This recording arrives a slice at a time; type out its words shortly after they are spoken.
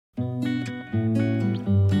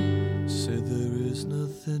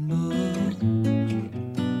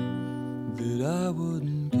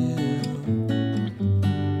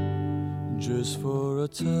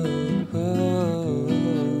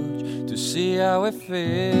how it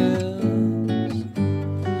feels.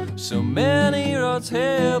 So many roads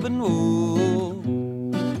have been walked,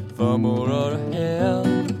 far more are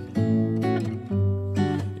ahead.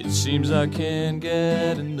 It seems I can't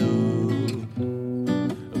get enough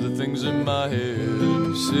of the things in my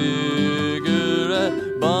head.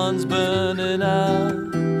 Cigarette bonds burning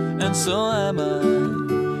out, and so am I.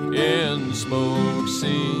 And smoke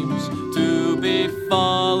seems to be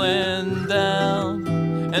falling down,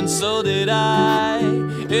 and so did I.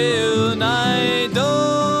 And I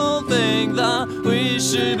don't think that we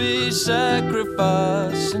should be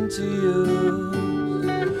sacrificing to you.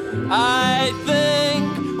 I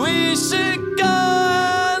think we should go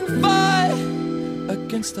and fight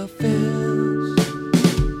against our fears.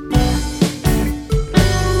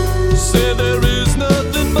 Say there is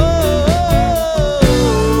nothing much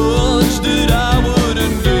that I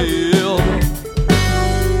wouldn't give,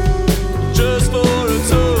 just for a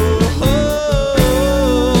touch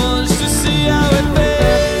to see how it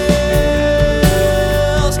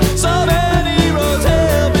feels. So many roads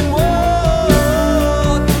have been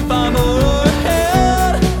walked, far more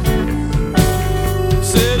ahead.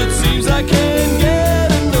 Said it seems I can't get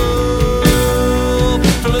enough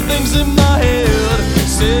from the things in my head.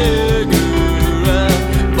 Cigarette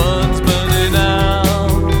buns burning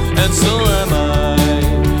out, and so am I.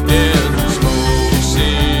 And smoke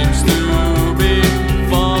seems to be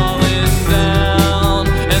falling down,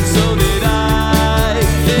 and so did I.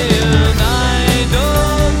 And I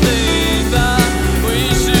don't think that we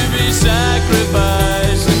should be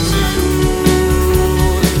sacrificing to you.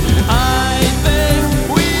 I think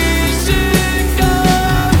we should go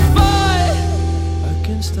fight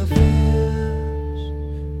against our fears.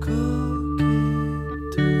 Cookie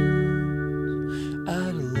tunes,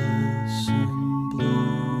 adolescent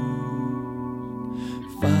blues,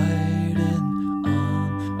 fighting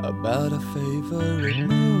on about our favorite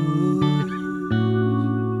moves.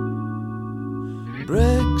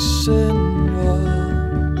 Bricks and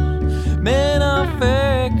walls may not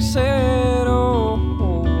fix it all,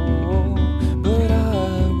 but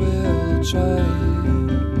I will try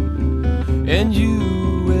it, and you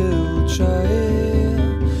will try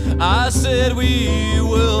it. I said we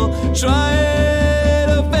will try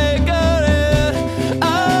to figure it out.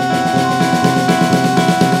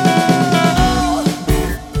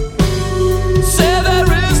 Say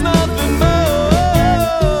there is nothing much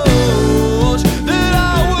that I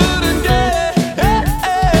wouldn't give,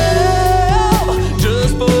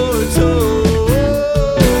 just for a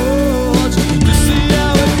touch to see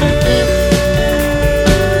how it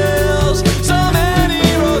feels. So many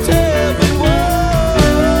roads have been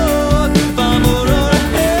walked, far more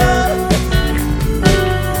ahead.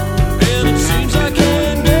 And it seems I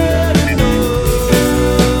can't get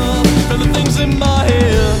enough from the things in my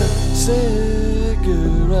head.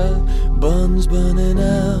 Cigarette buns burning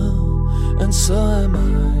out, and so am I.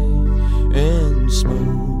 And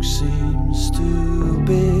smoke seems to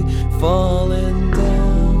be falling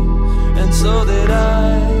down, and so did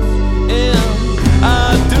I. And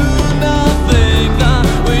I do not think that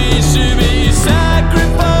we should be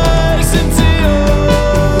sacrificing to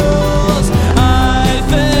yours. I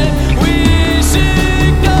think we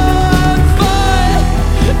should go and fight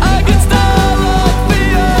against all our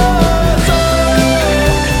fears.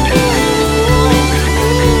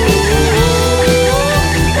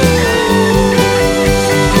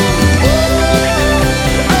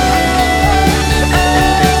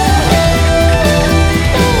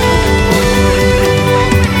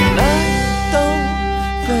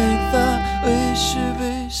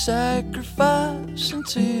 Sacrificing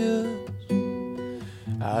to you.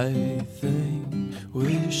 I think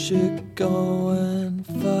we should go and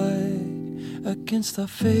fight against our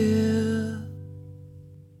fears.